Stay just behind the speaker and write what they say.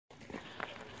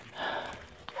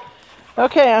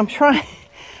Okay, I'm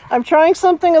trying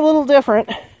something a little different.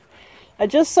 I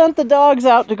just sent the dogs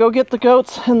out to go get the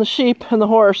goats and the sheep and the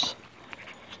horse.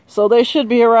 So they should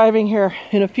be arriving here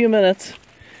in a few minutes.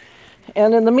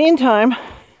 And in the meantime,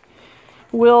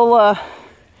 we'll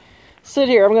sit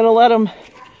here. I'm going to let them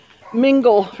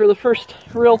mingle for the first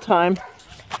real time.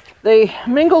 They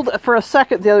mingled for a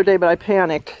second the other day, but I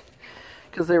panicked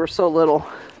because they were so little.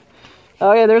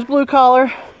 Okay, there's Blue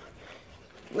Collar.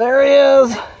 There he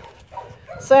is.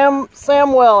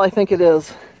 Samwell, I think it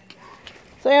is.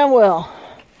 Samwell.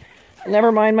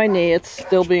 Never mind my knee, it's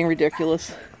still being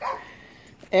ridiculous.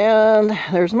 And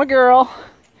there's my girl.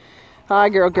 Hi,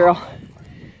 girl.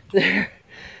 There.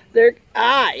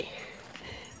 Hi.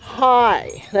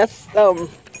 That's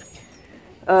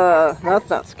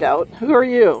not Scout. Who are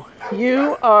you?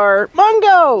 You are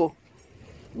Mungo.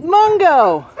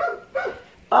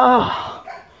 Oh,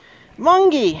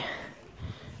 Mungie.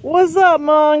 What's up,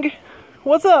 Mung?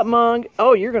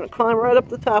 Oh, you're gonna climb right up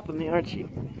the top of me, aren't you?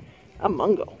 I'm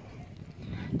Mungo.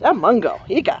 That Mungo,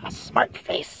 he got a smart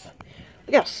face.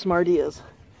 Look how smart he is.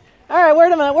 All right,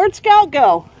 wait a minute. Where'd Scout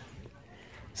go?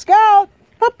 Scout!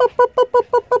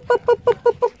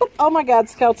 Oh my God,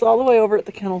 Scout's all the way over at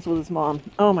the kennels with his mom.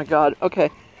 Oh my God,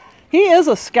 okay. He is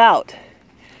a Scout.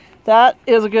 That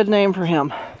is a good name for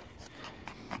him.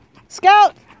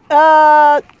 Scout!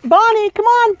 Bonnie, come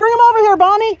on, bring him over here,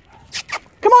 Bonnie.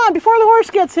 Come on, before the horse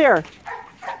gets here.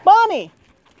 Bonnie!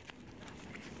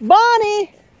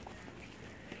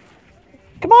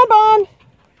 Come on, Bon!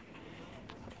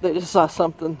 They just saw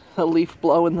something, a leaf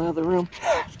blow in the other room.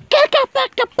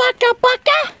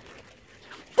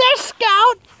 There's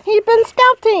Scout! He been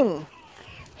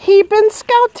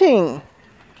scouting!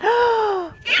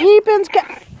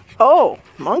 Oh,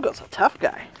 Mungo's a tough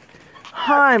guy.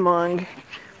 Hi, Mung.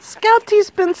 Scouty's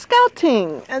been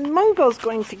scouting, and Mungo's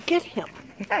going to get him.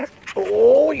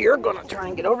 Oh, you're gonna try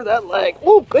and get over that leg.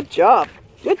 Oh, good job,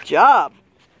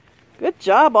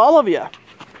 all of you.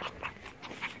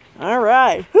 All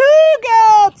right, whoo,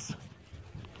 goats!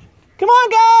 Come on,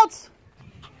 goats!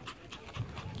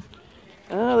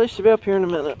 Oh, they should be up here in a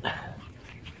minute.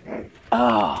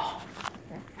 Oh,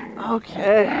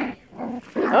 okay.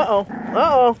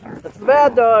 Uh-oh, that's the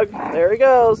bad dog. There he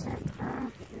goes.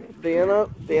 Being a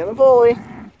bully.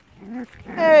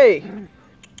 Hey!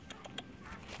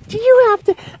 Do you have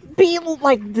to be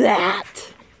like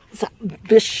that? Is that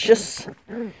vicious?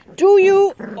 Do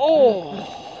you?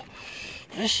 Oh,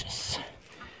 vicious.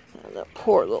 And that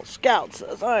poor little Scout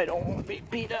says, I don't want to be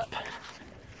beat up.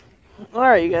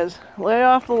 Alright, you guys, lay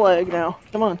off the leg now.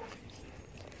 Come on.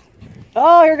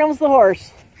 Oh, here comes the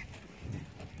horse.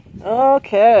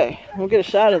 Okay, we'll get a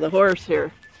shot of the horse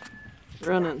here.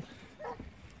 Running.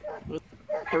 With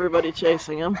everybody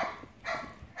chasing him.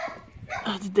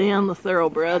 That's Dan the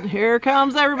thoroughbred. Here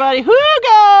comes everybody. Who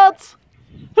goats?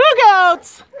 Who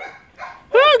goats?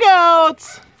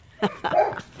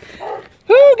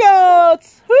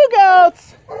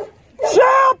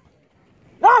 Shut!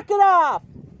 Knock it off!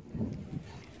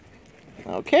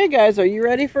 Okay, guys, are you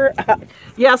ready for...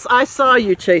 Yes, I saw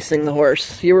you chasing the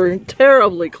horse. You were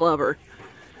terribly clever.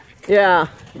 Yeah,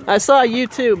 I saw you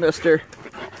too, mister.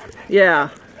 Yeah,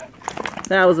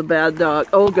 that was a bad dog.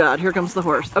 Oh, God, here comes the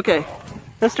horse. Okay,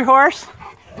 Mr. Horse,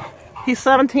 he's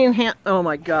 17 hand... Oh,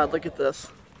 my God, look at this.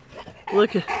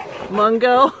 Look at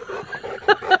Mungo.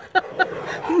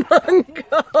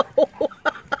 Mungo.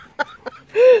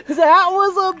 That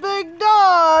was a big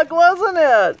dog, wasn't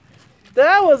it?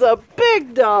 That was a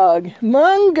big dog.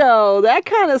 Mungo, that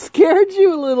kind of scared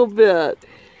you a little bit.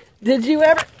 Did you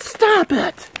ever... Stop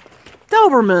it!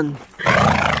 Doberman.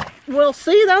 Well,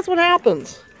 see, that's what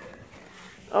happens.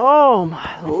 Oh,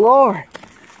 my Lord.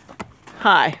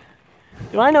 Hi.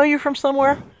 Do I know you from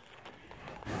somewhere?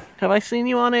 Have I seen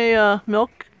you on a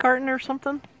milk carton or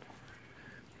something?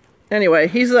 Anyway,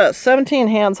 he's 17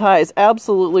 hands high. He's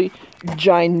absolutely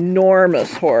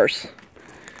ginormous horse.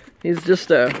 He's just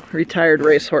a retired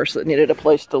racehorse that needed a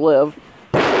place to live.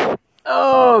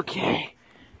 Okay.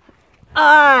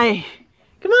 Come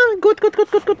on, good.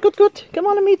 Come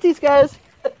on and meet these guys.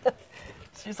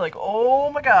 She's like,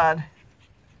 oh my God.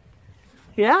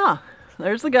 Yeah,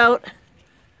 there's the goat.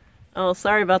 Oh,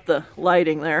 sorry about the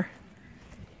lighting there.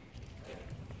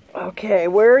 Okay,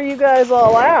 where are you guys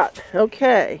all at?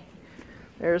 Okay.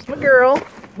 There's my girl,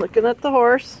 looking at the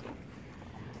horse.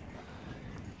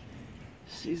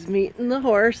 She's meeting the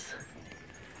horse.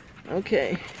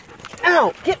 Okay.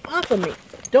 Ow! Get off of me!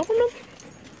 Doberman?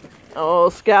 Oh,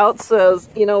 Scout says,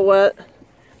 you know what?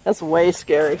 That's way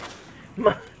scary.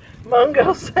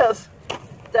 Mungo says,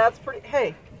 that's pretty...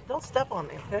 Hey, don't step on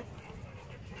me, okay?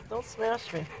 Don't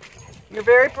smash me. You're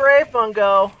very brave,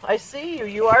 Mungo. I see you.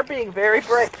 You are being very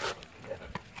brave.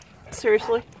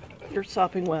 Seriously? You're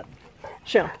sopping wet.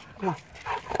 Show. Come on.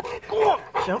 Go on.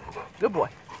 Show. Good boy.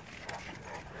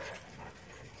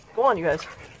 Go on, you guys.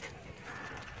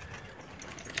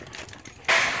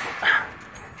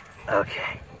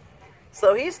 Okay.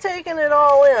 So he's taking it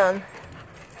all in.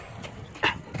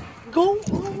 Go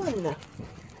on.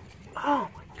 Oh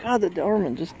my God, the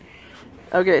Doberman just...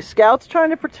 Okay, Scout's trying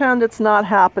to pretend it's not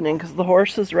happening because the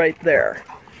horse is right there,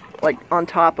 like on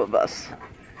top of us.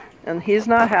 And he's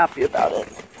not happy about it.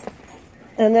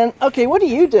 And then, okay, what are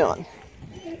you doing?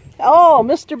 Oh,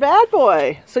 Mr. Bad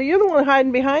Boy. So you're the one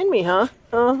hiding behind me, huh?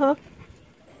 Uh-huh.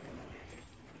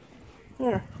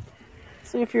 Here.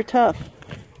 See if you're tough.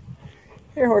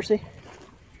 Here, horsey.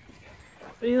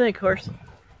 What do you think, horse?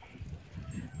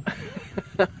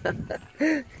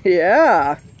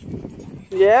 Yeah.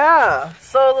 Yeah.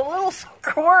 So the little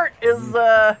squirt is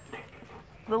the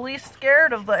least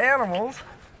scared of the animals.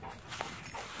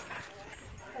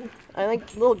 I think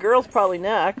the little girl's probably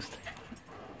next.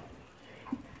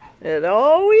 It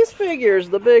always figures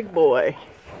the big boy.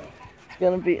 It's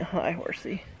gonna be... Hi,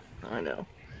 horsey. I know.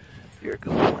 You're a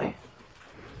good boy.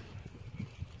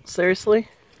 Seriously?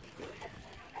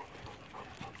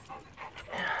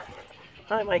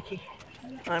 Hi, Mikey.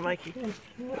 Hi, Mikey.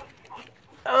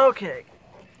 Okay.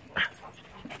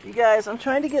 You guys, I'm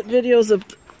trying to get videos of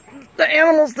the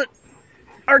animals that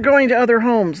are going to other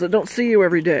homes that don't see you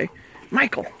every day.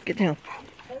 Michael, get down.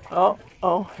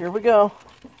 Oh, here we go.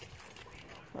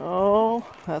 Oh,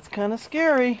 that's kind of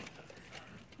scary.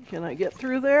 Can I get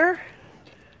through there?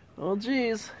 Oh,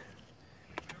 geez.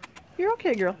 You're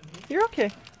okay, girl. You're okay.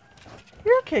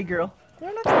 You're okay, girl.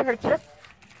 They're not gonna hurt you.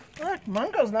 Look,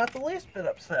 Mungo's not the least bit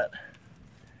upset.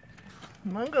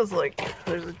 Mungo's like,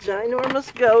 there's a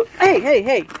ginormous goat. Hey, hey,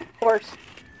 hey, horse.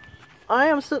 I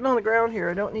am sitting on the ground here.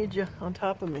 I don't need you on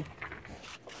top of me.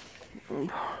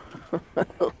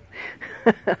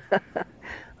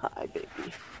 Hi, baby.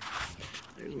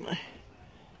 There's my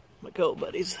goat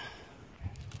buddies.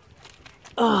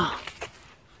 Oh.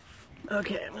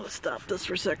 Okay, I'm gonna stop this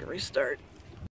for a second, restart.